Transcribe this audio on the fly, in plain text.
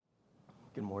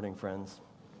Good morning, friends.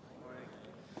 Good morning.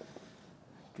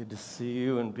 Good to see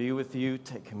you and be with you,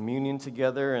 take communion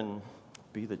together and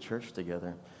be the church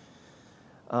together.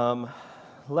 Do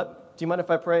you mind if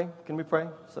I pray? Can we pray?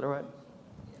 Is that all right?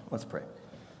 Let's pray.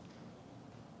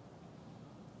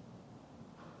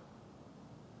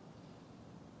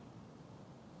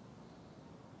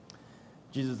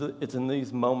 Jesus, it's in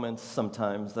these moments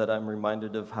sometimes that I'm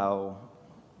reminded of how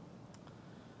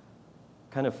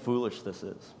kind of foolish this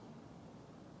is.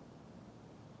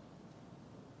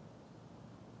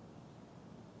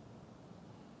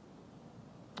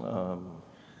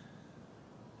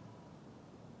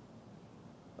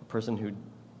 A person who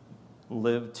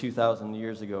lived 2,000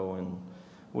 years ago and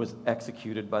was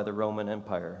executed by the Roman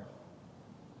Empire.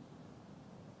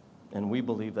 And we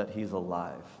believe that he's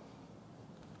alive.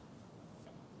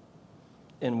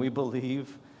 And we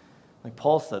believe, like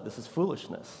Paul said, this is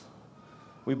foolishness.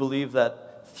 We believe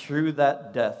that through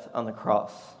that death on the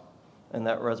cross and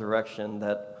that resurrection,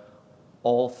 that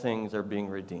all things are being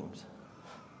redeemed.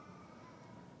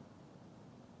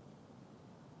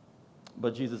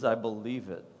 But Jesus, I believe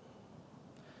it.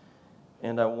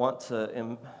 And I want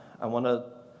to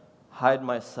hide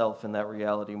myself in that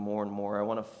reality more and more. I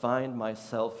want to find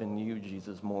myself in you,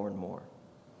 Jesus, more and more.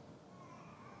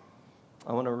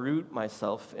 I want to root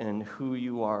myself in who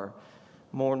you are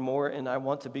more and more, and I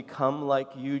want to become like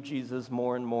you, Jesus,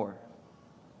 more and more.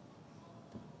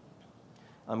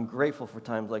 I'm grateful for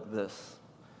times like this,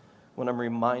 when I'm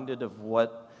reminded of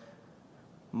what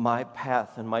my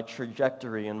path and my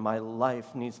trajectory and my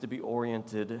life needs to be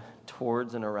oriented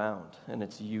towards and around, and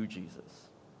it's you, Jesus.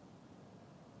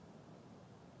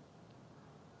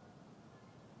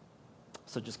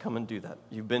 So just come and do that.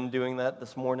 You've been doing that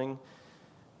this morning.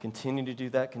 Continue to do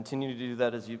that. Continue to do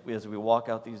that as we walk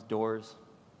out these doors.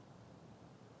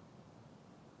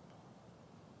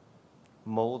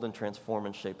 Mold and transform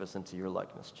and shape us into your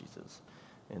likeness, Jesus.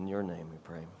 In your name we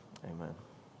pray. Amen.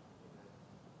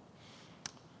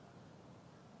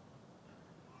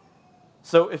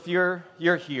 So if you're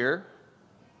here,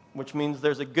 which means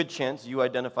there's a good chance you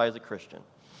identify as a Christian.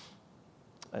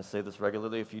 I say this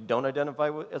regularly. If you don't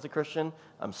identify as a Christian,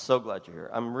 I'm so glad you're here.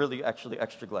 I'm really actually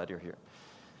extra glad you're here.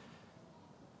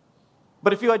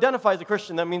 But if you identify as a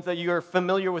Christian, that means that you're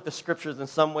familiar with the Scriptures in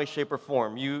some way, shape, or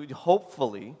form. You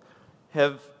hopefully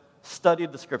have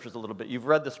studied the Scriptures a little bit. You've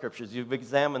read the Scriptures. You've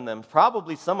examined them.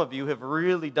 Probably some of you have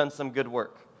really done some good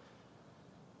work.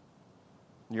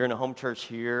 You're in a home church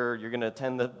here. You're going to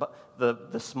attend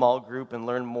the small group and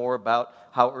learn more about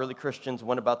how early Christians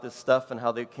went about this stuff and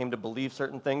how they came to believe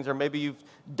certain things. Or maybe you've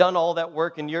done all that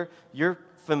work and you're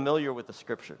familiar with the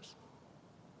Scriptures.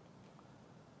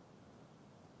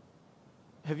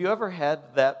 Have you ever had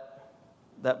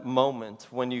that moment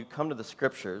when you come to the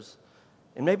Scriptures,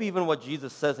 and maybe even what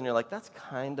Jesus says, and you're like, that's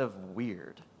kind of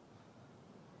weird?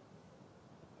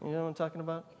 You know what I'm talking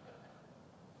about?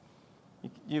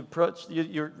 You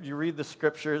read the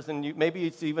Scriptures, and maybe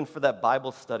it's even for that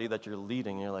Bible study that you're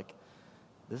leading, and you're like,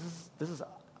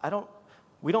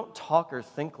 we don't talk or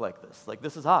think like this. Like,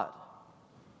 this is odd.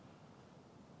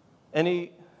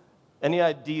 Any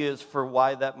ideas for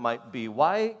why that might be?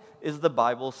 Why is the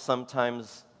Bible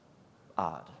sometimes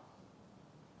odd?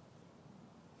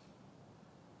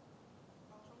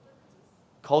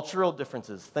 Cultural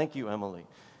differences. Thank you, Emily.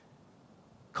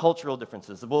 Cultural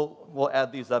differences. We'll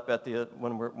add these up at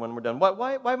when we're done.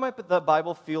 Why might the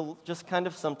Bible feel just kind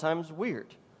of sometimes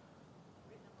weird?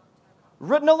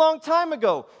 Written a long time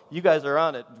ago. You guys are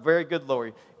on it. Very good,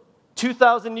 Lori.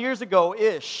 2,000 years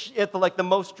ago-ish, at the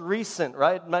most recent,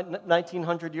 right?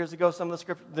 1,900 years ago, some of the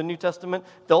Scripture, the New Testament.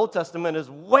 The Old Testament is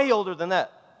way older than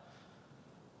that.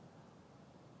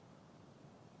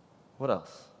 What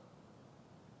else?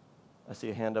 I see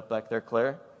a hand up back there,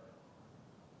 Claire.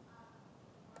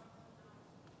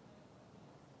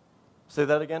 Say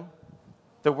that again.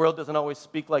 The world doesn't always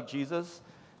speak like Jesus.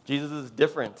 Jesus is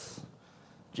different.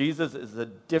 Jesus is a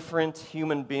different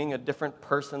human being, a different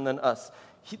person than us.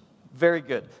 Very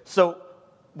good. So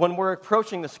when we're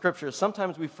approaching the Scriptures,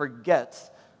 sometimes we forget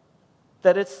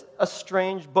that it's a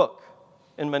strange book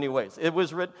in many ways. It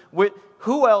was written.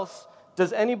 Who else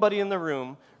does anybody in the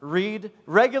room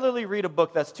regularly read a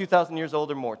book that's 2,000 years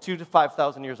old or more, 2,000 to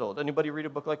 5,000 years old? Anybody read a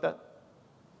book like that?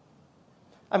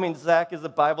 I mean, Zach is a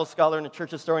Bible scholar and a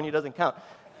church historian. He doesn't count.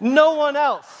 No one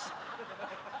else.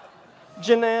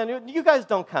 Janan, you guys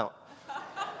don't count.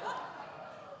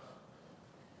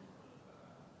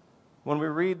 When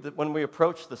we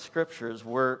approach the Scriptures,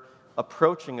 we're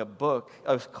approaching a book,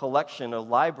 a collection, a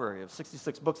library of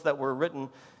 66 books that were written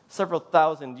several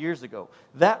thousand years ago.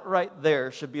 That right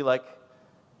there should be like,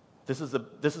 This is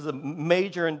a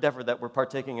major endeavor that we're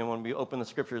partaking in when we open the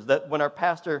scriptures. That when our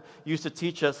pastor used to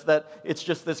teach us that it's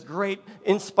just this great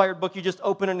inspired book, you just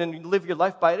open it and you live your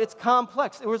life by it. It's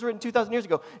complex. It was written 2,000 years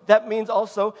ago. That means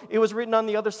also it was written on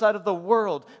the other side of the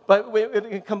world, but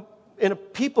in a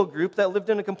people group that lived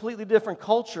in a completely different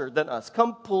culture than us,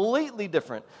 completely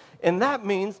different. And that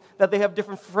means that they have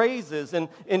different phrases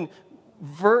and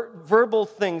verbal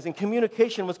things, and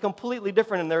communication was completely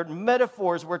different, and their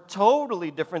metaphors were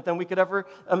totally different than we could ever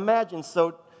imagine.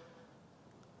 So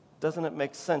doesn't it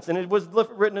make sense? And it was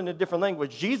written in a different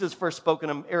language. Jesus first spoke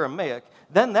in Aramaic.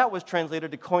 Then that was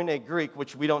translated to Koine Greek,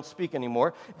 which we don't speak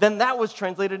anymore. Then that was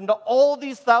translated into all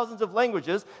these thousands of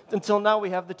languages until now we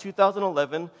have the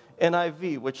 2011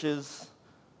 NIV, which is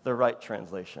the right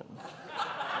translation.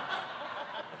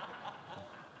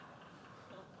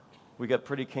 We got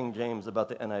pretty King James about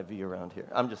the NIV around here.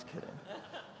 I'm just kidding.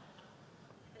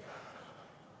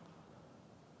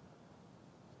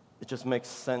 It just makes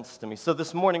sense to me. So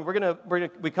this morning,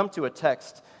 we come to a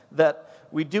text that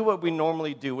we do what we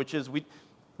normally do, which is we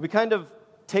kind of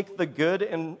take the good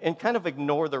and kind of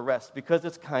ignore the rest because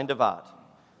it's kind of odd.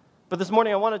 But this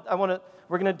morning, we're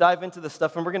going to dive into this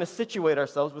stuff, and we're going to situate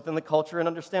ourselves within the culture and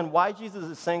understand why Jesus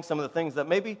is saying some of the things that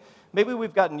maybe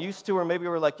we've gotten used to, or maybe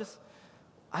we're like,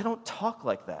 I don't talk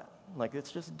like that. Like, it's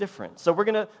just different. So we're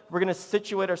gonna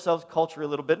situate ourselves culturally a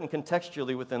little bit and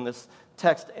contextually within this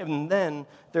text. And then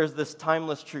there's this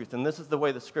timeless truth. And this is the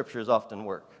way the scriptures often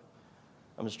work.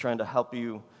 I'm just trying to help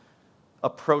you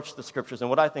approach the scriptures in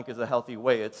what I think is a healthy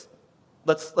way. It's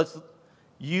let's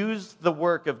use the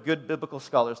work of good biblical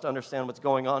scholars to understand what's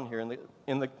going on here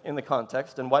in the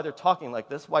context and why they're talking like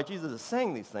this, why Jesus is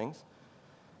saying these things.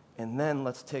 And then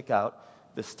let's take out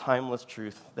this timeless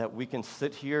truth that we can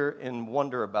sit here and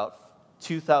wonder about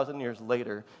 2,000 years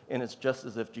later, and it's just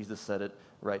as if Jesus said it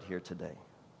right here today.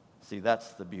 See,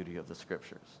 that's the beauty of the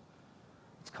scriptures.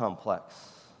 It's complex.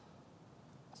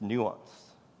 It's nuanced.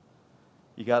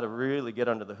 You got to really get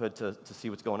under the hood to see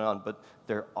what's going on, but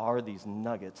there are these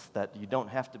nuggets that you don't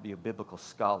have to be a biblical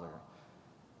scholar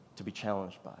to be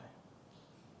challenged by,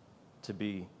 to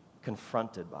be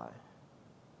confronted by,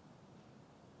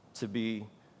 to be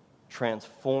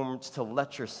transformed, to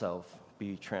let yourself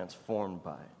be transformed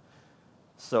by.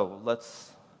 So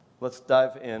let's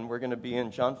dive in. We're going to be in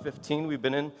John 15. We've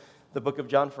been in the book of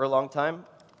John for a long time,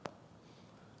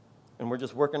 and we're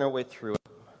just working our way through it.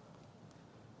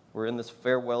 We're in this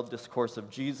farewell discourse of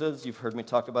Jesus. You've heard me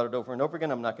talk about it over and over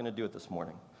again. I'm not going to do it this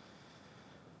morning.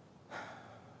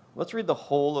 Let's read the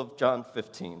whole of John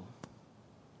 15,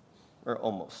 or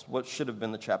almost, what should have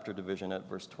been the chapter division at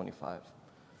verse 25.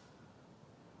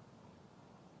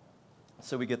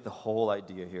 So we get the whole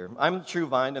idea here. I'm the true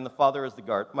vine, and my Father is the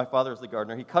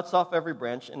gardener. He cuts off every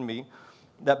branch in me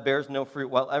that bears no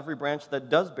fruit, while every branch that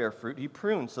does bear fruit, he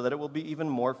prunes so that it will be even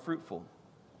more fruitful.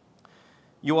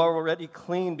 You are already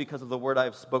clean because of the word I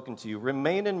have spoken to you.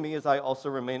 Remain in me as I also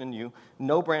remain in you.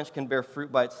 No branch can bear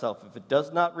fruit by itself. If it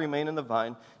does not remain in the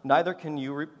vine, neither can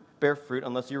you bear fruit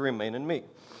unless you remain in me.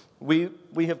 We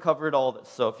have covered all this.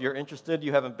 So if you're interested,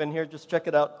 you haven't been here, just check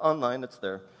it out online. It's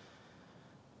there.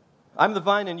 I'm the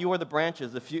vine and you are the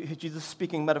branches. Jesus is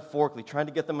speaking metaphorically, trying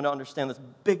to get them to understand this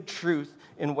big truth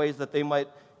in ways that they might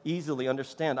easily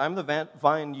understand. I'm the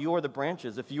vine, you are the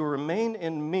branches. If you remain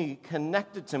in me,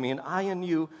 connected to me, and I in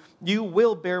you, you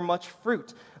will bear much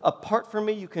fruit. Apart from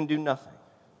me, you can do nothing.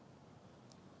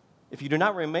 If you do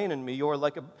not remain in me, you are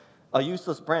like a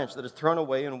useless branch that is thrown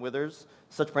away and withers.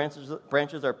 Such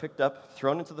branches are picked up,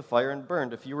 thrown into the fire, and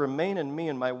burned. If you remain in me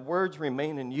and my words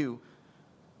remain in you,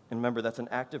 and remember, that's an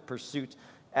active pursuit.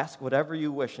 Ask whatever you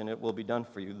wish, and it will be done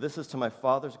for you. This is to my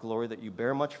Father's glory that you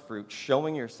bear much fruit,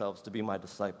 showing yourselves to be my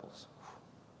disciples.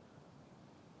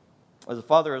 As the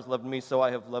Father has loved me, so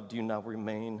I have loved you. Now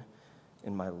remain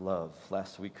in my love.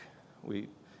 Last week, we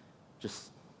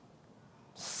just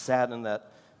sat in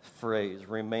that phrase,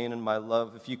 remain in my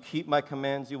love. If you keep my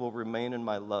commands, you will remain in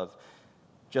my love.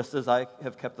 Just as I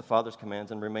have kept the Father's commands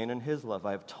and remain in his love.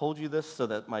 I have told you this so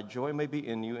that my joy may be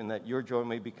in you and that your joy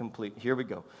may be complete. Here we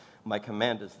go. My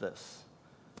command is this.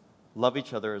 Love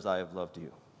each other as I have loved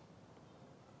you.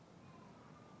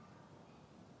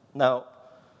 Now,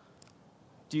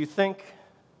 do you think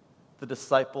the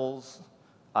disciples'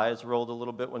 eyes rolled a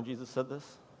little bit when Jesus said this?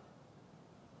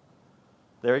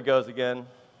 There he goes again.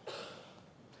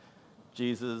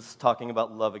 Jesus talking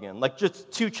about love again. Like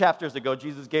just 2 chapters ago,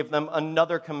 Jesus gave them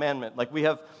another commandment. Like we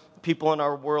have people in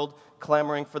our world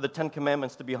clamoring for the 10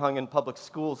 commandments to be hung in public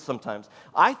schools sometimes.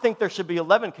 I think there should be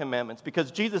 11 commandments because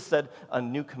Jesus said, a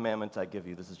new commandment I give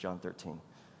you. This is John 13.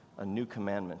 A new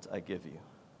commandment I give you.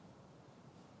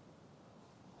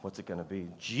 What's it going to be?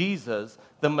 Jesus,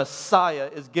 the Messiah,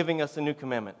 is giving us a new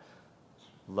commandment.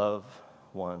 Love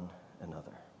one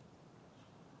another.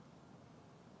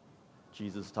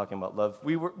 Jesus is talking about love.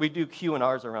 We do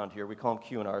Q&Rs around here. We call them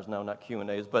Q&Rs now, not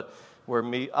Q&As, but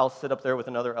I'll sit up there with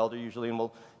another elder usually, and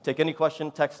we'll take any question,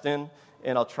 text in,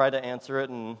 and I'll try to answer it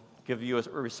and give you a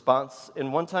response.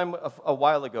 And one time, a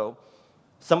while ago,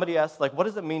 somebody asked, what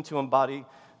does it mean to embody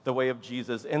the way of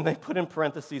Jesus? And they put in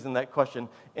parentheses in that question,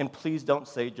 and please don't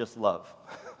say just love.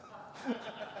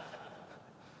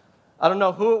 I don't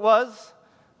know who it was,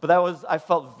 but I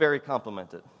felt very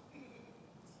complimented.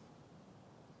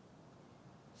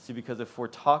 See, because if we're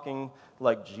talking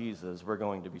like Jesus, we're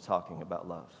going to be talking about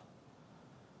love.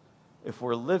 If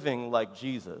we're living like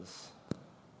Jesus,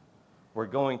 we're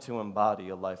going to embody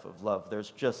a life of love.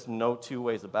 There's just no two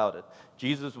ways about it.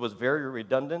 Jesus was very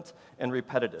redundant and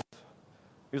repetitive.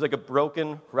 He was like a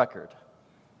broken record.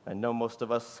 I know most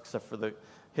of us, except for the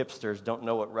hipsters, don't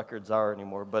know what records are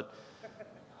anymore, but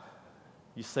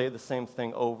you say the same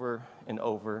thing over and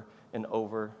over and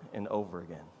over and over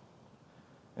again.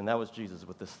 And that was Jesus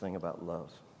with this thing about love.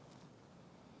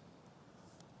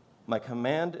 My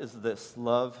command is this: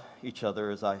 love each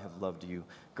other as I have loved you.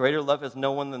 Greater love has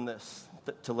no one than this,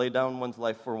 to lay down one's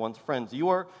life for one's friends. You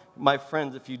are my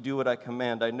friends if you do what I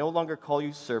command. I no longer call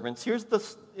you servants. Here's the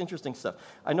interesting stuff.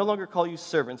 I no longer call you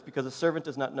servants because a servant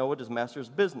does not know what his master's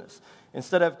business.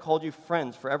 Instead, I've called you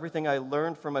friends, for everything I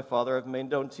learned from my Father I've made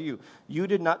known to you. You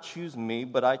did not choose me,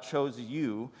 but I chose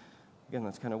you. Again,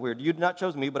 that's kind of weird. You did not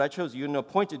chose me, but I chose you and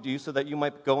appointed you so that you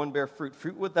might go and bear fruit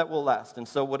that will last. And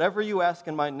so whatever you ask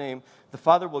in my name, the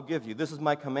Father will give you. This is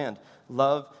my command.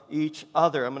 Love each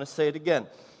other. I'm going to say it again.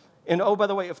 And by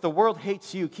the way, if the world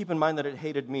hates you, keep in mind that it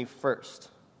hated me first.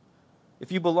 If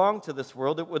you belong to this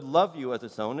world, it would love you as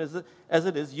its own. As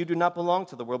it is, you do not belong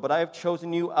to the world, but I have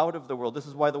chosen you out of the world. This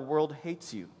is why the world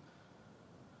hates you.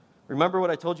 Remember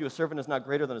what I told you, a servant is not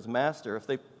greater than his master. If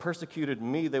they persecuted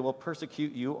me, they will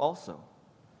persecute you also.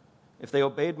 If they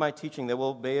obeyed my teaching, they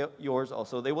will obey yours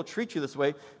also. They will treat you this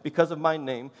way because of my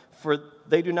name, for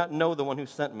they do not know the one who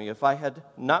sent me. If I had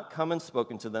not come and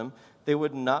spoken to them, they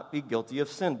would not be guilty of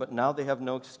sin, but now they have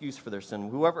no excuse for their sin.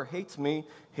 Whoever hates me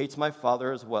hates my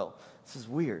Father as well. This is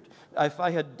weird. If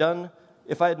I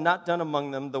had not done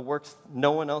among them the works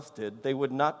no one else did, they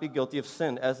would not be guilty of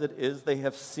sin. As it is, they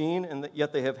have seen, and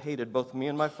yet they have hated both me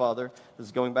and my Father. This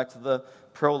is going back to the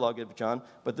prologue of John.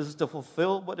 But this is to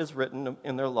fulfill what is written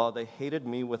in their law. They hated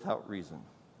me without reason.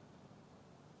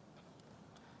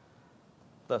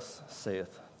 Thus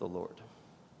saith the Lord.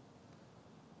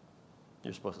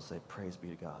 You're supposed to say, praise be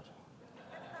to God.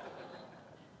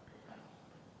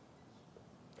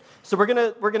 So we're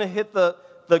gonna hit the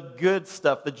good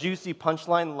stuff, the juicy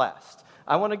punchline last.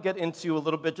 I want to get into a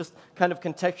little bit, just kind of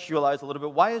contextualize a little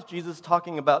bit. Why is Jesus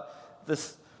talking about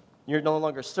this? You're no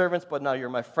longer servants, but now you're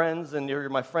my friends, and you're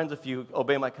my friends if you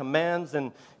obey my commands.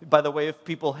 And by the way, if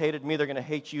people hated me, they're going to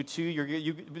hate you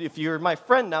too. If you're my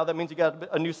friend now, that means you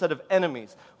got a new set of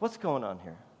enemies. What's going on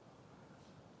here?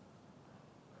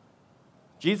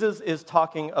 Jesus is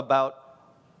talking about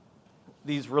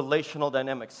these relational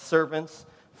dynamics: servants,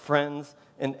 friends,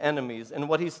 and enemies. And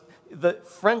the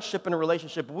friendship and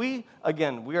relationship, we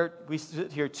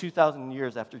sit here 2,000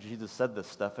 years after Jesus said this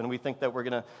stuff, and we think that we're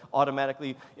going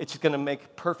to it's going to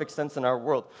make perfect sense in our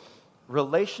world.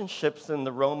 Relationships in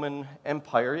the Roman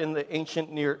Empire, in the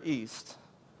ancient Near East,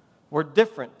 were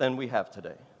different than we have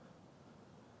today.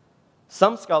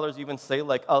 Some scholars even say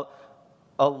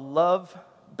a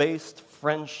love-based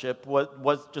friendship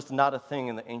was just not a thing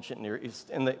in the ancient Near East,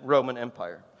 in the Roman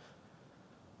Empire.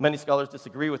 Many scholars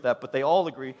disagree with that, but they all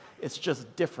agree it's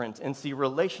just different. And see,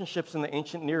 relationships in the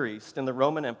ancient Near East, in the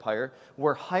Roman Empire,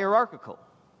 were hierarchical.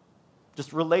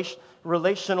 Just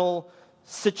relational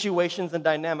situations and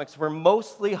dynamics were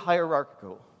mostly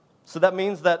hierarchical. So that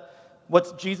means that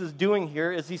what Jesus is doing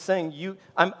here is he's saying,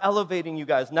 I'm elevating you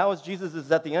guys. Now as Jesus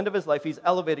is at the end of his life, he's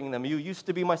elevating them. You used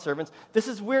to be my servants. This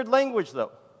is weird language,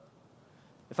 though.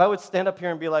 If I would stand up here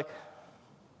and be like,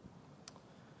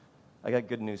 I got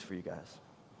good news for you guys.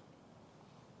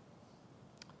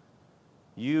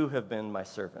 You have been my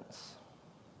servants,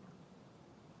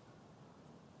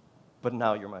 but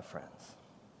now you're my friends.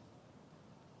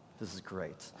 This is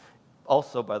great.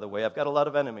 Also, by the way, I've got a lot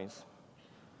of enemies.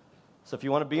 So if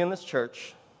you want to be in this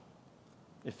church,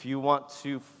 if you want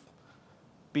to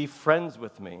be friends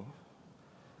with me,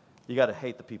 you got to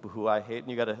hate the people who I hate,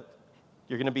 and you're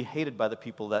going to be hated by the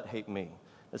people that hate me.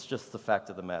 It's just the fact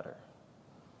of the matter.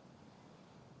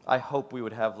 I hope we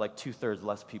would have 2/3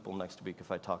 less people next week if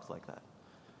I talked like that.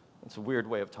 It's a weird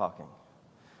way of talking.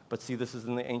 But see, this is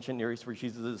in the ancient Near East where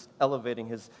Jesus is elevating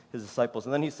his disciples.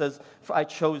 And then he says, "For I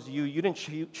chose you. You didn't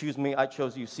choose me, I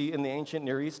chose you." See, in the ancient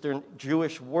Near Eastern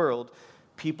Jewish world,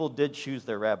 people did choose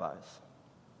their rabbis.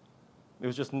 It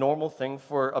was just a normal thing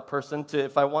for a person to,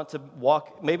 if I want to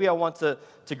walk, maybe I want to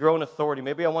grow in authority,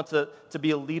 maybe I want to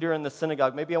be a leader in the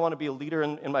synagogue, maybe I want to be a leader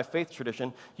in my faith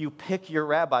tradition. You pick your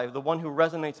rabbi, the one who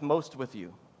resonates most with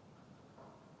you.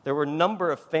 There were a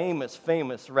number of famous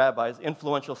rabbis,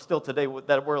 influential still today,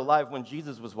 that were alive when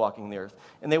Jesus was walking the earth.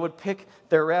 And they would pick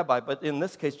their rabbi, but in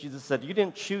this case, Jesus said, "You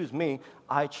didn't choose me,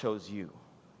 I chose you."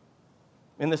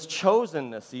 In this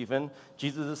chosenness even,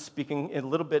 Jesus is speaking a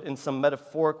little bit in some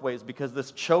metaphoric ways, because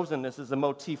this chosenness is a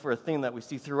motif or a theme that we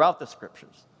see throughout the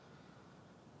Scriptures.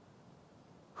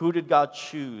 Who did God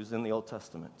choose in the Old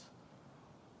Testament?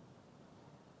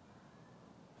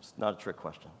 It's not a trick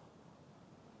question.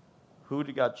 Who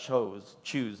did God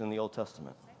choose in the Old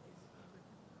Testament?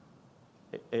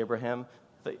 Abraham,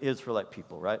 the Israelite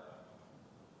people, right?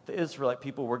 The Israelite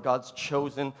people were God's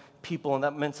chosen people, and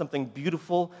that meant something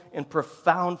beautiful and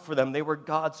profound for them. They were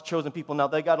God's chosen people. Now,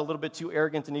 they got a little bit too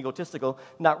arrogant and egotistical,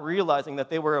 not realizing that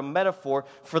they were a metaphor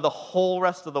for the whole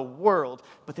rest of the world,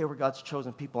 but they were God's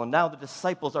chosen people. And now the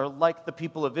disciples are like the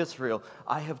people of Israel.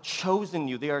 I have chosen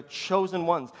you. They are chosen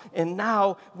ones. And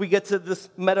now we get to this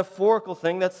metaphorical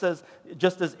thing that says,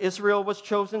 just as Israel was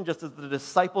chosen, just as the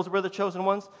disciples were the chosen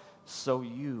ones, so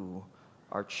you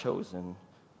are chosen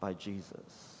by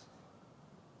Jesus.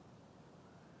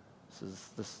 This is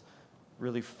this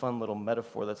really fun little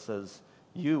metaphor that says,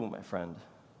 you, my friend,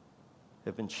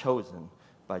 have been chosen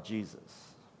by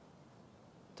Jesus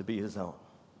to be his own.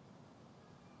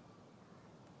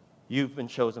 You've been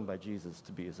chosen by Jesus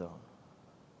to be his own.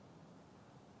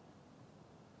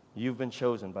 You've been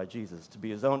chosen by Jesus to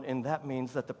be his own, and that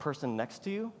means that the person next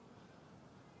to you,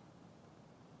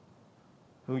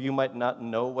 who you might not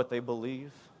know what they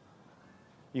believe,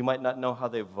 you might not know how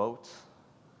they vote,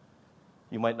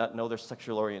 you might not know their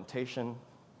sexual orientation,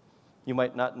 you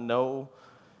might not know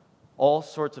all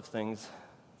sorts of things,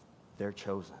 they're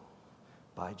chosen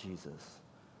by Jesus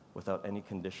without any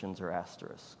conditions or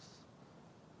asterisks.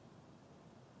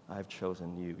 I've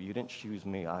chosen you. You didn't choose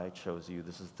me, I chose you.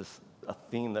 This is a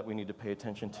theme that we need to pay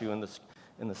attention to in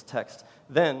this text.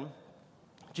 Then,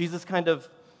 Jesus kind of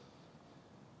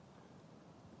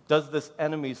does this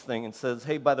enemies thing and says,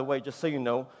 hey, by the way, just so you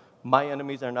know, my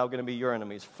enemies are now going to be your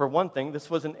enemies. For one thing, this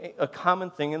was a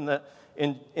common thing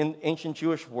in ancient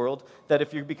Jewish world, that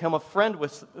if you become a friend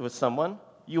with someone,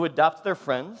 you adopt their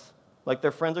friends, like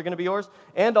their friends are going to be yours,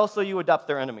 and also you adopt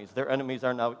their enemies. Their enemies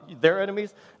are now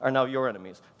your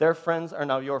enemies. Their friends are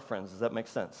now your friends. Does that make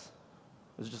sense?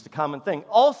 It's just a common thing.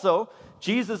 Also,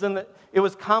 it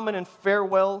was common in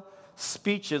farewell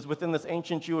speeches within this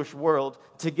ancient Jewish world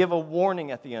to give a warning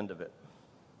at the end of it.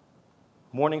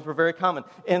 Warnings were very common.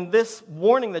 And this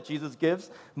warning that Jesus gives,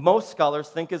 most scholars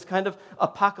think is kind of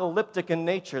apocalyptic in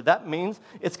nature. That means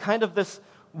it's kind of this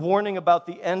warning about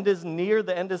the end is near,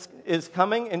 the end is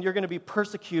coming, and you're going to be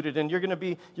persecuted, and there's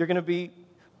going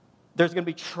to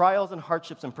be trials and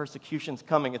hardships and persecutions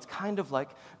coming. It's kind of like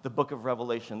the book of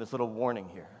Revelation, this little warning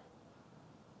here.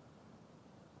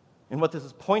 And what this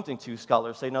is pointing to,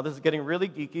 scholars say, now this is getting really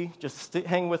geeky. Just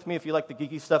hang with me if you like the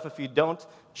geeky stuff. If you don't,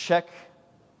 check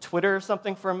Twitter or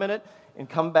something for a minute and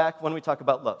come back when we talk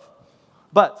about love.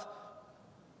 But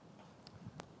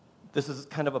this is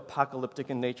kind of apocalyptic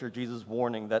in nature, Jesus'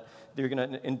 warning that you're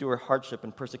going to endure hardship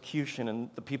and persecution, and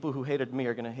the people who hated me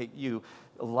are going to hate you.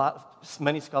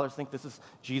 Many scholars think this is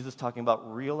Jesus talking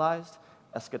about realized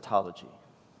eschatology.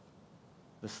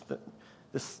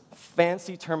 This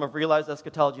fancy term of realized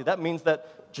eschatology, that means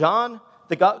that John,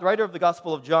 the writer of the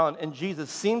Gospel of John, and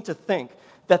Jesus seem to think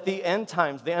that the end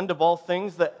times, the end of all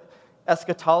things, the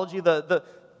eschatology,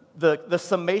 the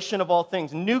summation of all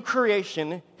things, new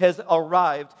creation has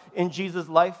arrived in Jesus'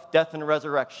 life, death, and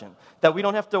resurrection. That we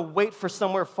don't have to wait for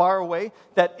somewhere far away,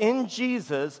 that in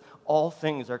Jesus, all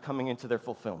things are coming into their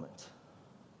fulfillment.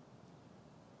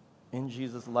 In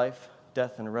Jesus' life,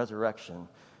 death, and resurrection,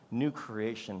 new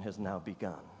creation has now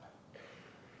begun.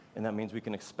 And that means we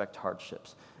can expect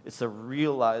hardships. It's a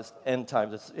realized end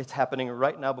times. It's happening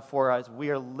right now before our eyes. We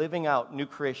are living out new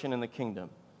creation in the kingdom.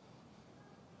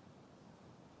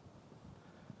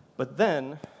 But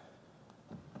then,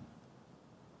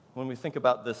 when we think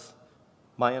about this,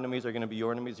 my enemies are going to be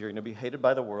your enemies, you're going to be hated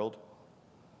by the world.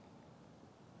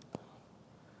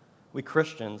 We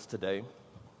Christians today,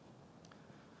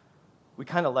 we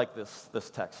kind of like this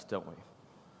text, don't we?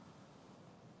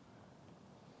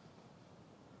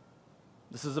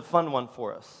 This is a fun one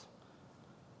for us.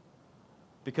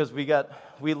 Because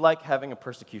we like having a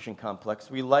persecution complex.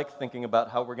 We like thinking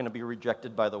about how we're going to be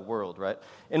rejected by the world, right?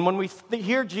 And when we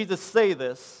hear Jesus say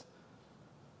this,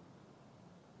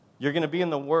 you're going to be in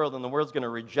the world, and the world's going to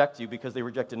reject you because they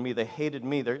rejected me. They hated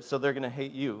me, so they're going to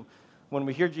hate you. When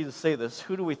we hear Jesus say this,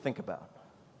 who do we think about?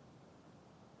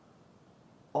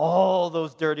 All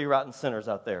those dirty, rotten sinners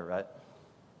out there, right?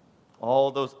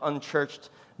 All those unchurched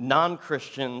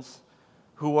non-Christians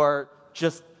who are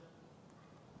just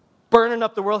burning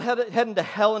up the world, heading to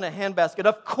hell in a handbasket.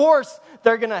 Of course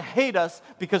they're going to hate us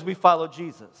because we follow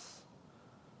Jesus.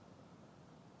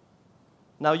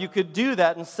 Now, you could do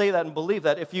that and say that and believe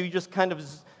that if you just kind of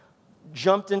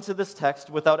jumped into this text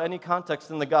without any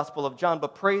context in the Gospel of John,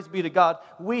 but praise be to God,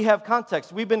 we have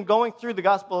context. We've been going through the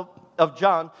Gospel of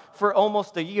John for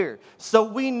almost a year. So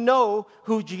we know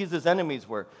who Jesus' enemies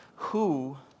were.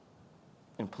 Who,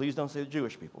 and please don't say the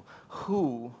Jewish people,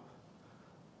 who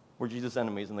were Jesus'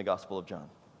 enemies in the Gospel of John?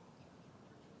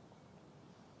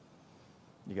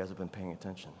 You guys have been paying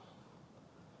attention.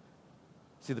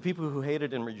 See, the people who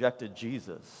hated and rejected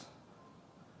Jesus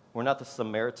were not the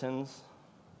Samaritans.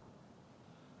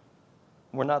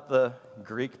 We're not the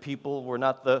Greek people. We're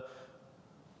not the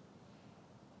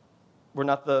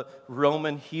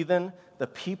Roman heathen. The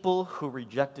people who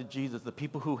rejected Jesus, the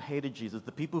people who hated Jesus,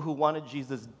 the people who wanted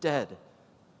Jesus dead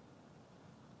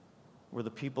were the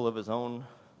people of his own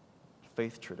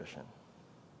faith tradition.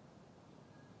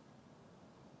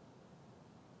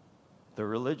 The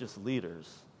religious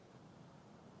leaders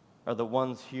are the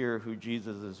ones here who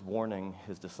Jesus is warning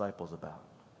his disciples about.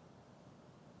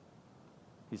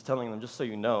 He's telling them, just so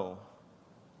you know,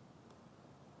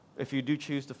 if you do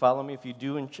choose to follow me, if you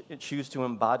do choose to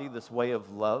embody this way of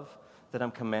love that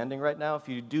I'm commanding right now, if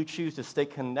you do choose to stay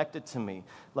connected to me,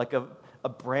 like a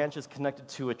branch is connected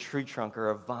to a tree trunk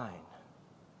or a vine,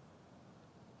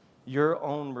 your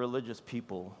own religious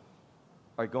people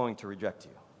are going to reject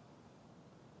you.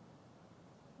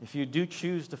 If you do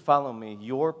choose to follow me,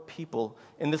 your people,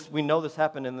 and this, we know this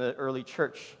happened in the early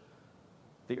church.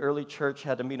 The early church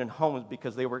had to meet in homes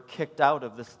because they were kicked out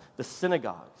of the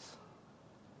synagogues,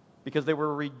 because they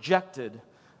were rejected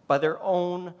by their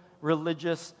own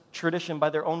religious tradition, by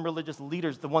their own religious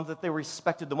leaders, the ones that they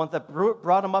respected, the ones that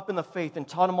brought them up in the faith and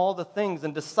taught them all the things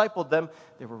and discipled them.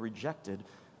 They were rejected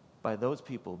by those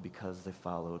people because they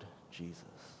followed Jesus.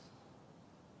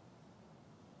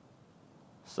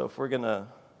 So if we're going to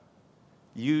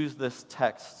use this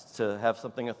text to have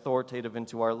something authoritative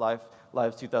into our lives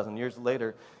 2,000 years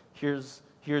later, here's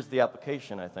the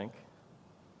application, I think.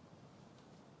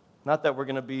 Not that we're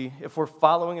going to be, if we're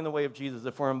following in the way of Jesus,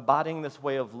 if we're embodying this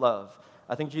way of love,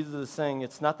 I think Jesus is saying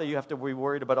it's not that you have to be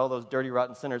worried about all those dirty,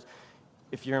 rotten sinners.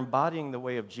 If you're embodying the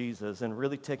way of Jesus and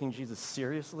really taking Jesus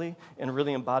seriously and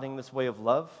really embodying this way of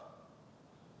love,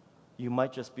 you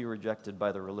might just be rejected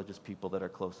by the religious people that are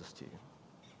closest to you.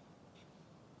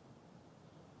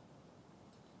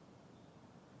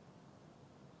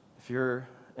 If you're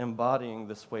embodying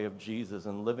this way of Jesus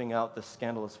and living out this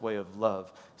scandalous way of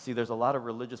love, see, there's a lot of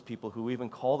religious people who even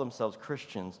call themselves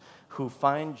Christians who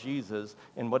find Jesus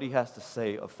and what he has to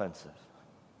say offensive.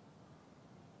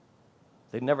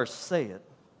 They never say it,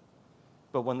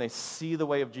 but when they see the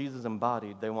way of Jesus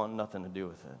embodied, they want nothing to do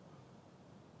with it.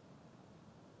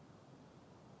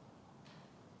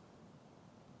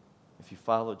 If you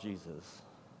follow Jesus,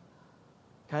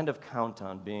 kind of count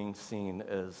on being seen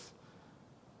as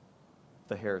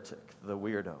the heretic, the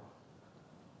weirdo,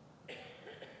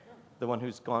 the one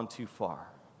who's gone too far,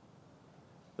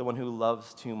 the one who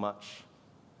loves too much.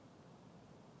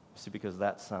 See, because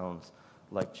that sounds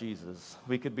like Jesus.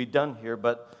 We could be done here,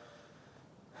 but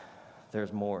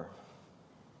there's more.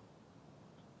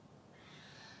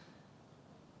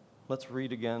 Let's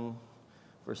read again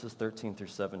verses 13 through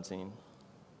 17.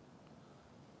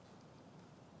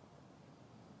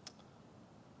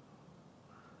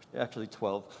 Actually,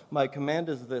 12. My command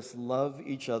is this: love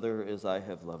each other as I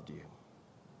have loved you.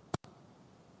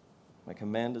 My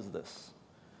command is this.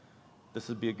 This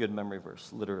would be a good memory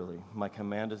verse, literally. My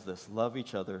command is this: love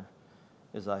each other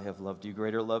as I have loved you.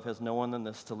 Greater love has no one than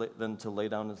this, than to lay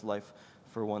down his life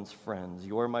for one's friends.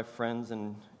 You are my friends,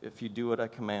 and if you do what I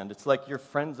command, it's like you're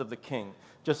friends of the King.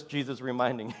 Just Jesus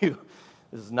reminding you,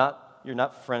 you're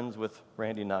not friends with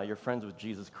Randy and I. You're friends with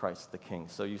Jesus Christ, the King.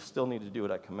 So you still need to do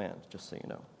what I command, just so you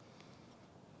know.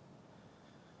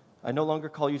 I no longer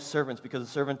call you servants, because a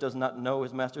servant does not know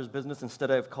his master's business.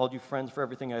 Instead, I have called you friends, for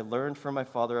everything I learned from my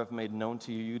Father I've made known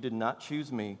to you. You did not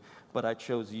choose me, but I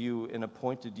chose you and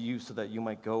appointed you so that you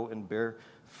might go and bear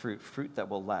fruit that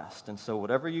will last. And so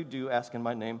whatever you do, ask in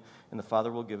my name, and the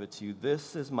Father will give it to you.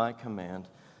 This is my command: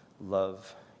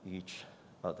 love each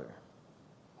other.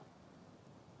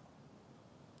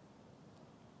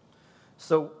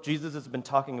 So Jesus has been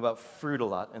talking about fruit a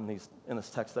lot in this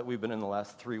text that we've been in the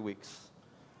last 3 weeks.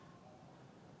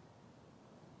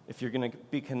 If you're going to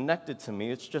be connected to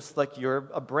me, it's just like you're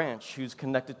a branch who's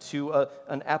connected to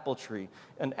an apple tree.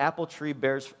 An apple tree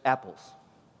bears apples.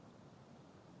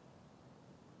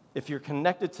 If you're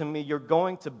connected to me, you're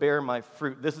going to bear my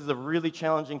fruit. This is a really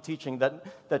challenging teaching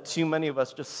that too many of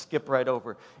us just skip right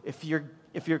over. If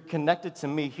you're connected to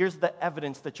me, here's the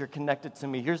evidence that you're connected to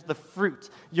me. Here's the fruit.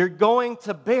 You're going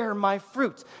to bear my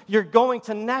fruit. You're going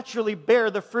to naturally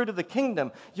bear the fruit of the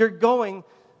kingdom. You're going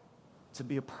to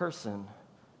be a person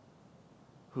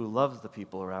who loves the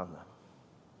people around them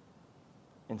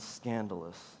in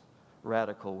scandalous,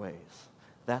 radical ways.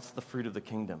 That's the fruit of the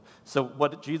kingdom. So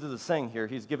what Jesus is saying here,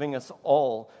 he's giving us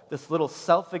all this little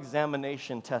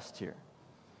self-examination test here.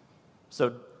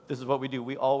 So this is what we do.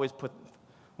 We always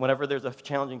whenever there's a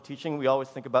challenging teaching, we always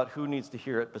think about who needs to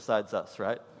hear it besides us,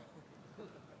 right?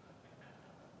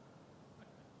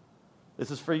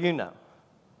 This is for you now.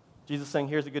 Jesus is saying,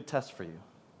 here's a good test for you.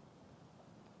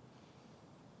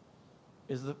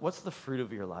 What's the fruit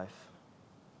of your life?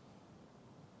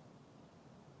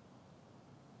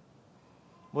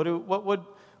 What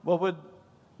would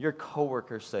your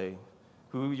coworker say,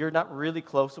 who you're not really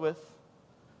close with,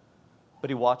 but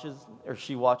he watches or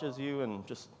she watches you and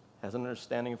just has an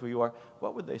understanding of who you are?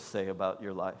 What would they say about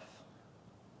your life?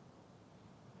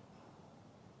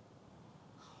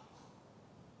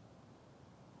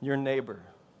 Your neighbor,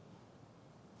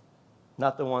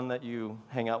 not the one that you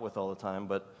hang out with all the time,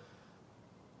 but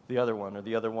the other one or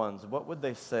the other ones. What would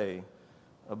they say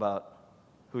about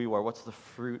who you are? What's the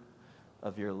fruit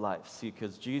of your life? See,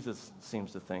 because Jesus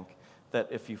seems to think that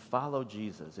if you follow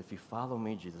Jesus, if you follow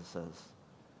me, Jesus says,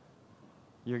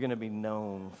 you're going to be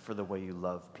known for the way you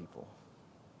love people.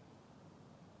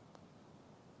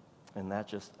 And that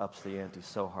just ups the ante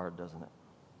so hard, doesn't it?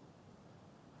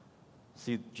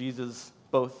 See,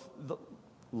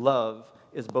 love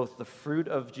is both the fruit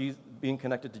of being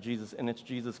connected to Jesus and it's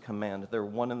Jesus' command. They're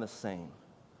one and the same.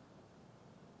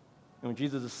 And what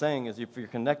Jesus is saying is if you're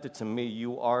connected to me,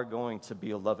 you are going to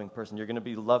be a loving person. You're going to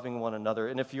be loving one another.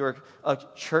 And if you're a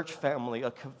church family,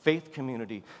 a faith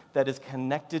community that is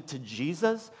connected to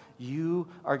Jesus, you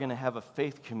are going to have a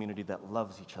faith community that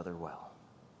loves each other well.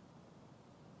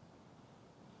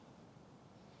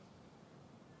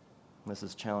 This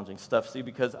is challenging stuff, see,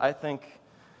 because I think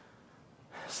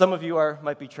some of you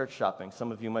might be church shopping.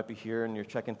 Some of you might be here and you're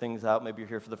checking things out. Maybe you're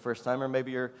here for the first time, or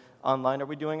maybe you're online. Are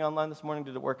we doing online this morning?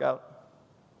 Did it work out?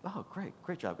 Oh, great.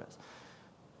 Great job, guys.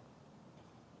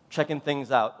 Checking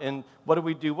things out. And what do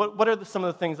we do? What are some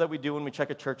of the things that we do when we check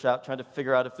a church out, trying to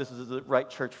figure out if this is the right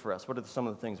church for us? What are some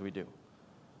of the things we do?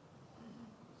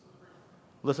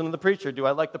 Listen to the preacher. Do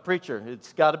I like the preacher?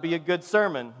 It's got to be a good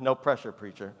sermon. No pressure,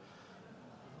 preacher.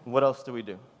 What else do we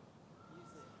do?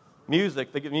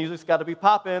 Music. The music's got to be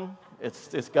popping.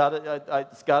 It's got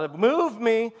to move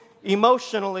me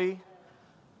emotionally.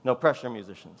 No pressure,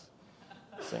 musicians,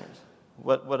 singers.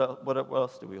 What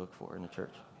else do we look for in the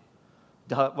church?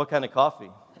 What kind of coffee?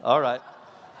 All right.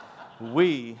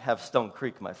 We have Stone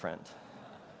Creek, my friend.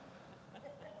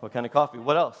 What kind of coffee?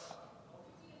 What else?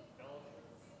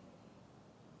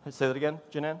 Say that again,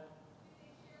 Janan.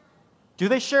 Do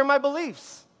they share my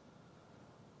beliefs?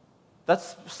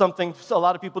 That's something a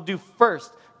lot of people do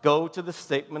first. Go to the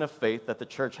statement of faith that the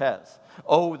church has.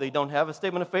 Oh, they don't have a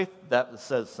statement of faith? That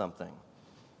says something.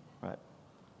 Right?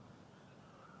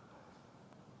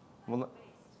 Well,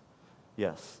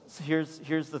 yes. So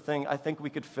here's the thing. I think we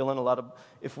could fill in a lot of...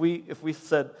 If we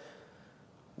said,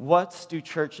 what do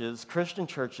Christian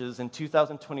churches in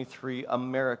 2023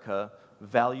 America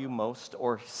value most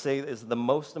or say is the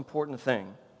most important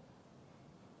thing?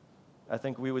 I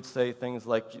think we would say things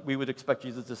like, we would expect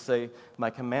Jesus to say, my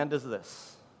command is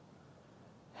this,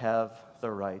 have the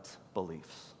right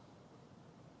beliefs.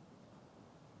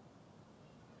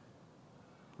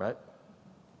 Right?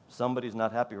 Somebody's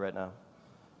not happy right now.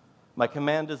 My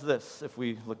command is this, if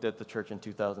we looked at the church in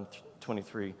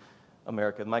 2023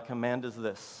 America, my command is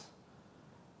this,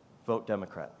 vote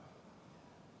Democrat.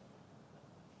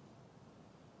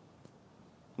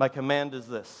 My command is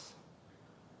this,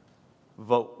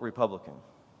 vote Republican.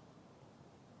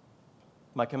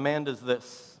 My command is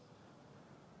this.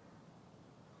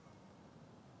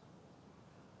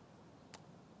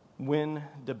 Win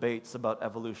debates about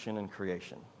evolution and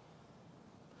creation.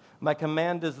 My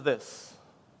command is this.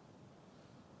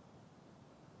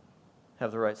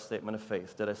 Have the right statement of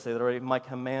faith. Did I say that already? My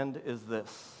command is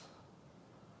this.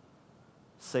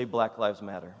 Say Black Lives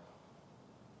Matter.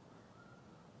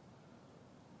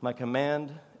 My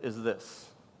command is this.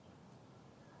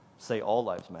 Say all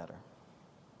lives matter.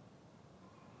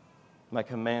 My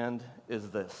command is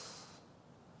this: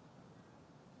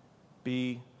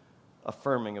 be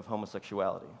affirming of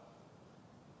homosexuality.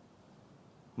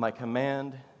 My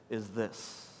command is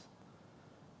this: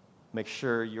 make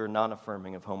sure you're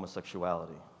non-affirming of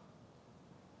homosexuality.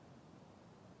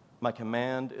 My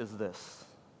command is this: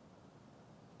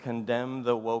 condemn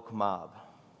the woke mob.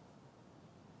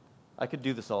 I could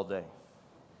do this all day.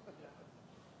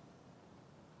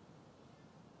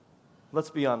 Let's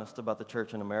be honest about the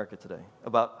church in America today,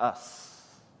 about us.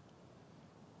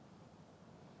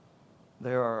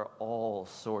 There are all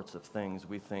sorts of things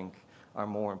we think are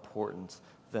more important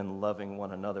than loving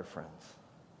one another, friends.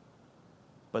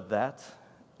 But that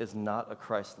is not a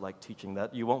Christ-like teaching.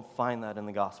 That you won't find that in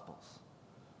the Gospels.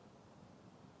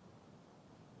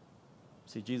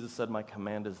 See, Jesus said, my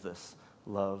command is this: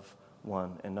 love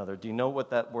one another. Do you know what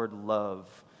that word love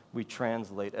we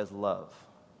translate as love?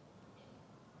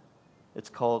 It's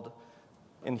called,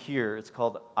 in here, it's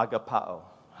called agapao.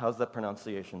 How's that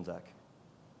pronunciation, Zach?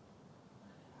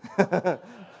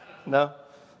 No?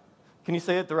 Can you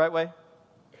say it the right way?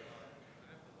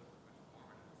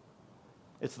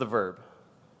 It's the verb.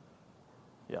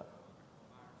 Yeah.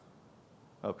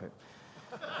 Okay.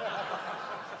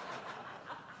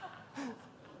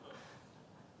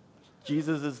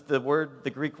 Jesus is the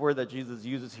Greek word that Jesus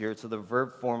uses here. It's the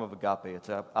verb form of agape. It's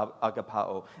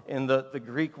agapao. And the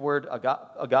Greek word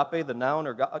agape, the noun,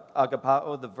 or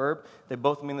agapao, the verb, they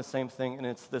both mean the same thing. And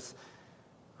it's this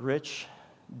rich,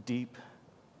 deep,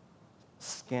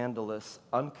 scandalous,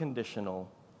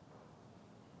 unconditional,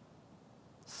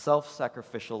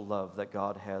 self-sacrificial love that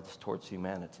God has towards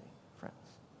humanity, friends.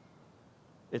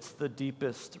 It's the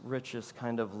deepest, richest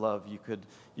kind of love you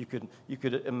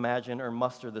could imagine or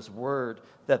muster. This word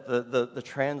that the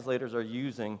translators are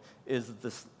using is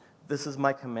this: this is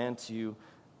my command to you.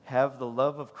 Have the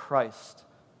love of Christ.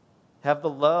 Have the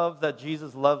love that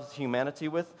Jesus loves humanity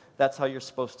with. That's how you're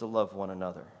supposed to love one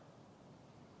another.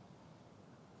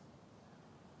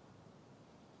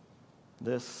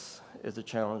 This is a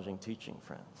challenging teaching,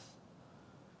 friends.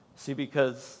 See,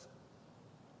 because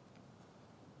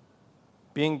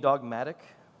being dogmatic,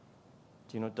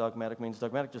 do you know what dogmatic means?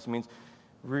 Dogmatic just means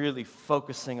really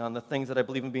focusing on the things that I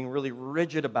believe in, being really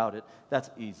rigid about it. That's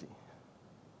easy.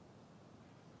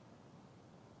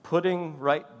 Putting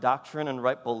right doctrine and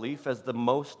right belief as the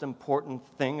most important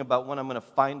thing about when I'm going to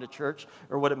find a church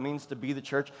or what it means to be the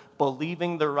church,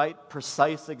 believing the right,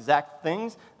 precise, exact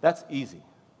things, that's easy.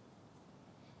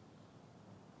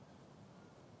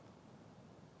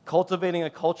 Cultivating a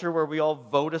culture where we all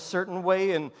vote a certain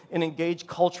way and engage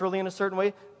culturally in a certain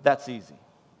way, that's easy.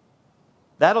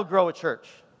 That'll grow a church.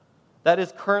 That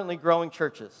is currently growing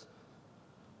churches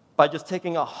by just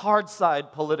taking a hard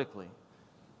side politically.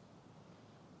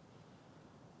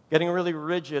 Getting really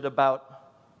rigid about,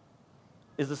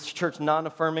 is this church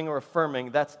non-affirming or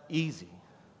affirming? That's easy.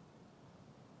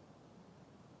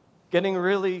 Getting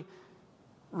really,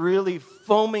 really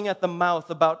foaming at the mouth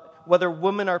about whether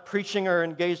women are preaching or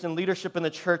engaged in leadership in the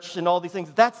church and all these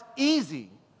things, that's easy.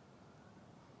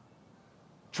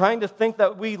 Trying to think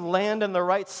that we land in the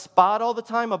right spot all the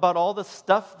time about all the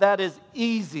stuff, that is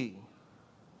easy.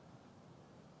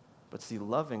 But see,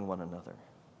 loving one another,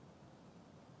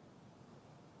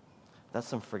 that's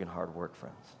some friggin' hard work,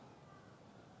 friends.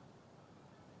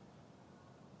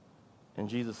 And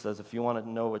Jesus says, if you want to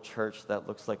know a church that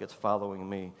looks like it's following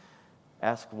me,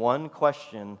 ask one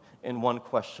question and one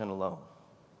question alone.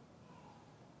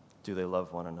 Do they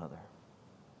love one another?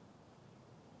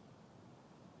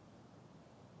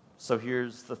 So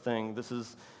here's the thing. I'm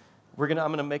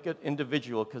going to make it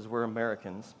individual because we're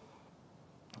Americans.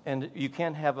 And you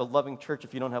can't have a loving church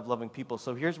if you don't have loving people.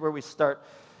 So here's where we start.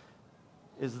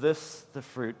 Is this the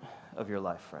fruit of your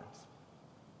life, friends?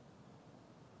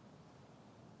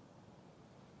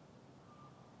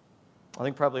 I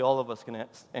think probably all of us can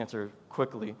answer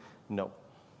quickly, no.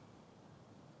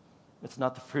 It's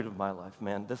not the fruit of my life,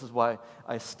 man. This is why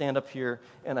I stand up here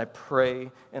and I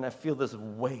pray and I feel this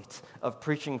weight of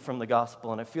preaching from the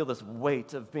gospel, and I feel this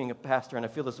weight of being a pastor, and I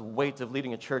feel this weight of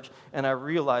leading a church, and I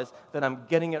realize that I'm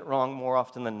getting it wrong more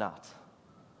often than not.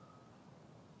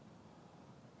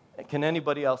 Can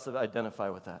anybody else identify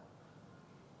with that?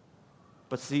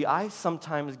 But see, I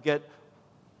sometimes get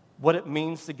what it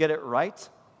means to get it right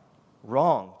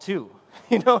wrong, too.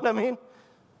 You know what I mean?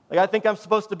 Like, I think I'm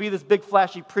supposed to be this big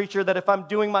flashy preacher that if I'm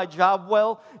doing my job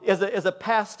well as a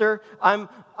pastor, I'm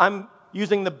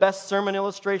using the best sermon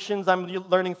illustrations. I'm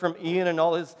learning from Ian and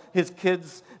all his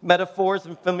kids' metaphors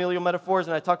and familial metaphors,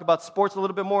 and I talk about sports a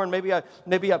little bit more, and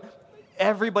maybe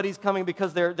everybody's coming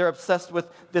because they're obsessed with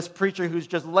this preacher who's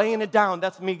just laying it down.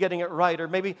 That's me getting it right. Or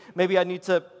maybe I need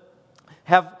to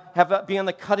Be on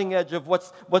the cutting edge of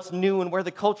what's new and where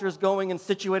the culture is going and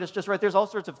situate us just right. There's all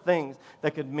sorts of things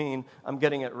that could mean I'm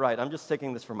getting it right. I'm just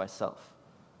taking this for myself.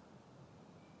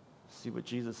 See what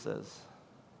Jesus says.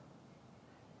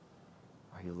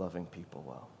 Are you loving people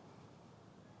well?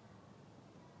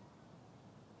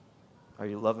 Are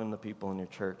you loving the people in your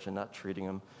church and not treating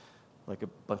them like a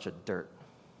bunch of dirt?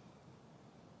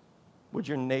 Would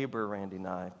your neighbor, Randy and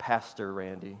I, Pastor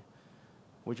Randy,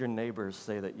 would your neighbors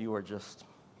say that you are just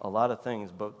a lot of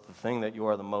things, but the thing that you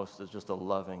are the most is just a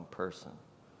loving person?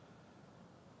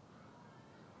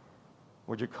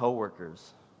 Would your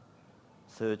coworkers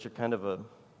say that you're kind of a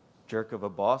jerk of a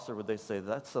boss, or would they say,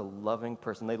 that's a loving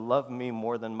person? They love me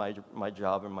more than my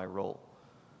job and my role.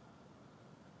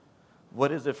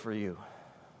 What is it for you?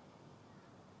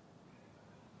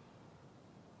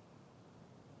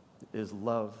 Is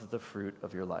love the fruit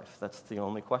of your life? That's the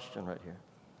only question right here.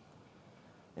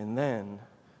 And then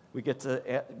we get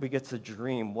to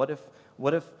dream. What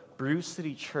if Brew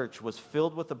City Church was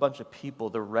filled with a bunch of people,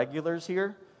 the regulars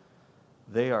here?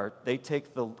 They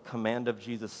take the command of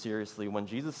Jesus seriously. When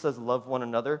Jesus says love one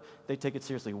another, they take it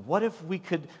seriously. What if we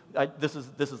could, this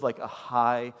is like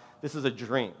this is a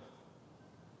dream.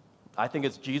 I think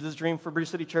it's Jesus' dream for Brew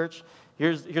City Church.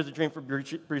 Here's a dream for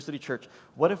Brew City Church.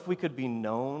 What if we could be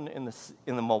known in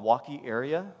the Milwaukee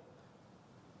area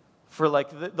for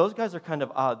those guys are kind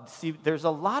of odd. See, there's a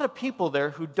lot of people there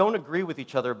who don't agree with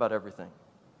each other about everything.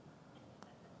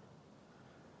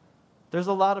 There's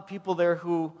a lot of people there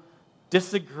who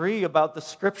disagree about the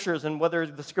scriptures and whether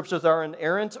the scriptures are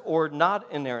inerrant or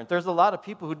not inerrant. There's a lot of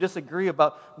people who disagree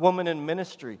about women in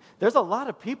ministry. There's a lot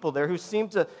of people there who seem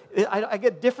to, I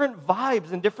get different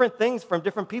vibes and different things from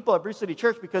different people at Brew City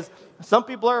Church because some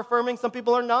people are affirming, some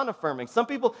people are non-affirming. Some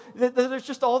people, there's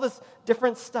just all this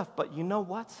different stuff. But you know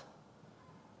what?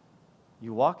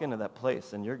 You walk into that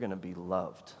place and you're going to be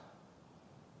loved.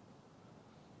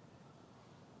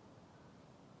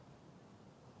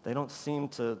 They don't seem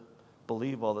to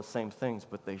believe all the same things,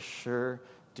 but they sure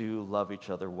do love each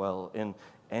other well. And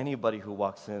anybody who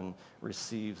walks in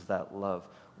receives that love.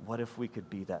 What if we could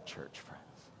be that church, friends?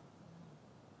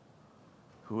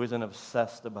 Who isn't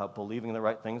obsessed about believing the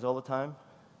right things all the time,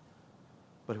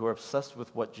 but who are obsessed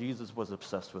with what Jesus was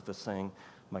obsessed with, is saying,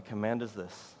 my command is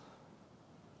this: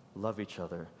 love each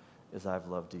other as I've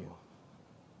loved you.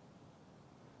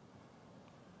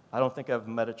 I don't think I've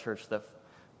met a church that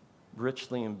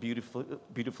richly and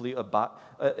beautifully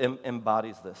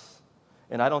embodies this.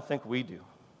 And I don't think we do.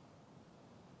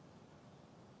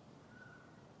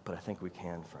 But I think we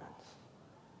can, friends.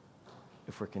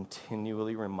 If we're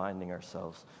continually reminding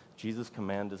ourselves, Jesus'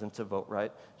 command isn't to vote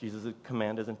right. Jesus'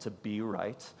 command isn't to be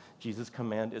right. Jesus'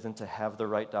 command isn't to have the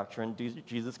right doctrine.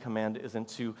 Jesus' command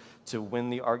isn't to win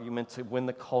the argument, to win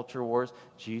the culture wars.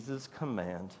 Jesus'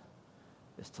 command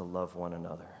is to love one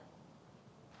another.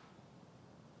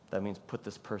 That means put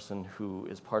this person who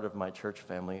is part of my church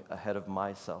family ahead of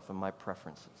myself and my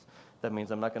preferences. That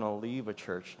means I'm not going to leave a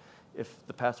church if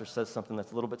the pastor says something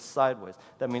that's a little bit sideways.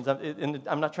 That means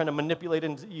I'm not trying to manipulate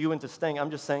you into staying.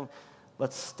 I'm just saying,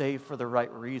 let's stay for the right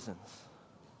reasons.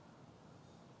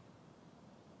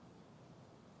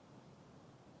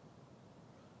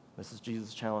 This is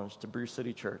Jesus' challenge to Brew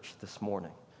City Church this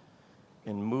morning.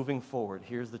 In moving forward,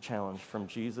 here's the challenge from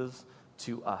Jesus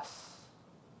to us.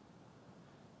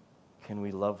 Can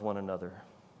we love one another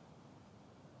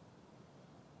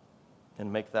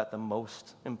and make that the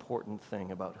most important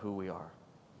thing about who we are?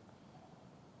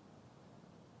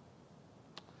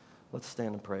 Let's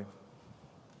stand and pray.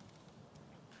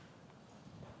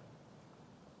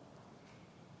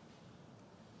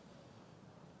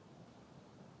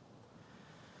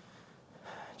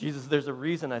 Jesus, there's a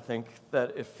reason I think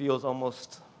that it feels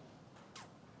almost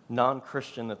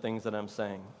non-Christian, the things that I'm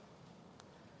saying.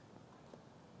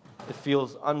 It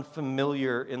feels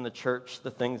unfamiliar in the church, the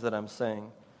things that I'm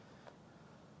saying.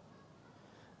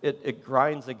 It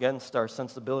grinds against our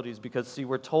sensibilities because, see,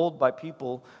 we're told by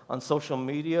people on social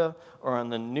media or on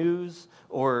the news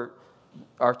or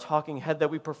our talking head that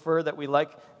we prefer, that we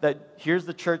like, that here's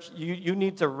the church. You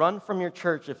need to run from your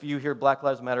church if you hear Black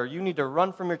Lives Matter. You need to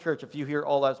run from your church if you hear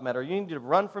All Lives Matter. You need to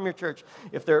run from your church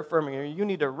if they're affirming. Or you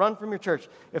need to run from your church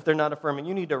if they're not affirming.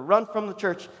 You need to run from the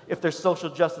church if they're social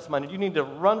justice minded. You need to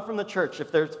run from the church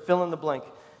if they're fill in the blank.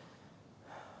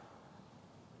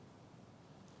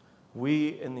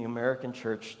 We in the American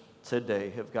church today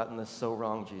have gotten this so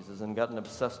wrong, Jesus, and gotten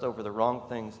obsessed over the wrong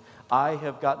things. I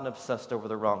have gotten obsessed over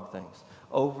the wrong things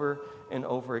over and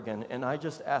over again, and I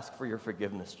just ask for your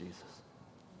forgiveness, Jesus.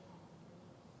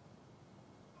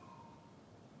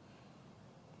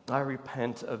 I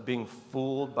repent of being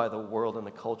fooled by the world and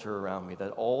the culture around me,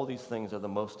 that all these things are the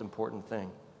most important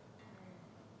thing.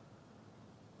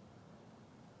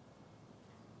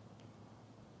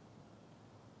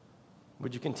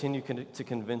 Would you continue to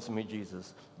convince me,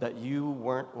 Jesus, that you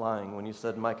weren't lying when you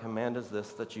said, my command is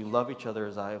this, that you love each other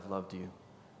as I have loved you?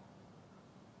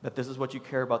 That this is what you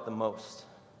care about the most.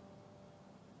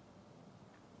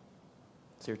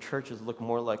 So your churches look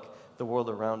more like the world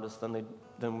around us than they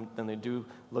do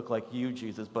look like you,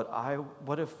 Jesus. But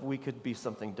what if we could be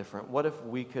something different? What if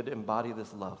we could embody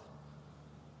this love?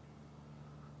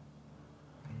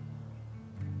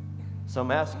 So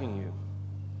I'm asking you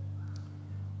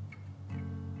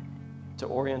to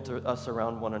orient us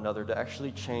around one another, to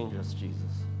actually change us, Jesus.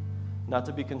 Not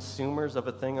to be consumers of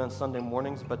a thing on Sunday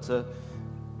mornings, but to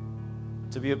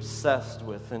be obsessed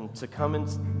with and to come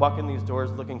and walk in these doors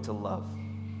looking to love.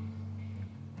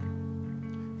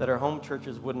 That our home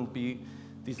churches wouldn't be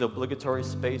these obligatory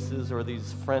spaces or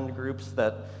these friend groups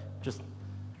that just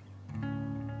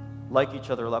like each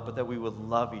other a lot, but that we would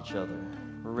love each other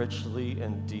richly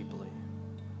and deeply.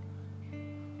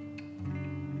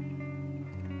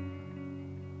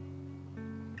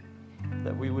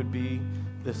 That we would be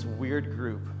this weird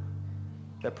group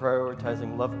that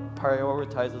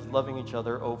prioritizes loving each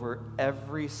other over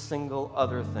every single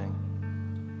other thing.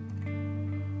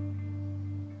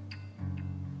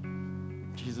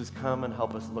 Jesus, come and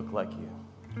help us look like you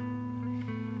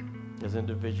as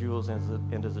individuals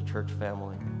and as a church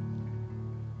family.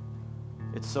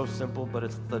 It's so simple, but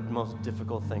it's the most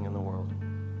difficult thing in the world.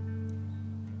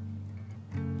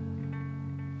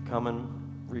 Come and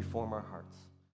reform our hearts.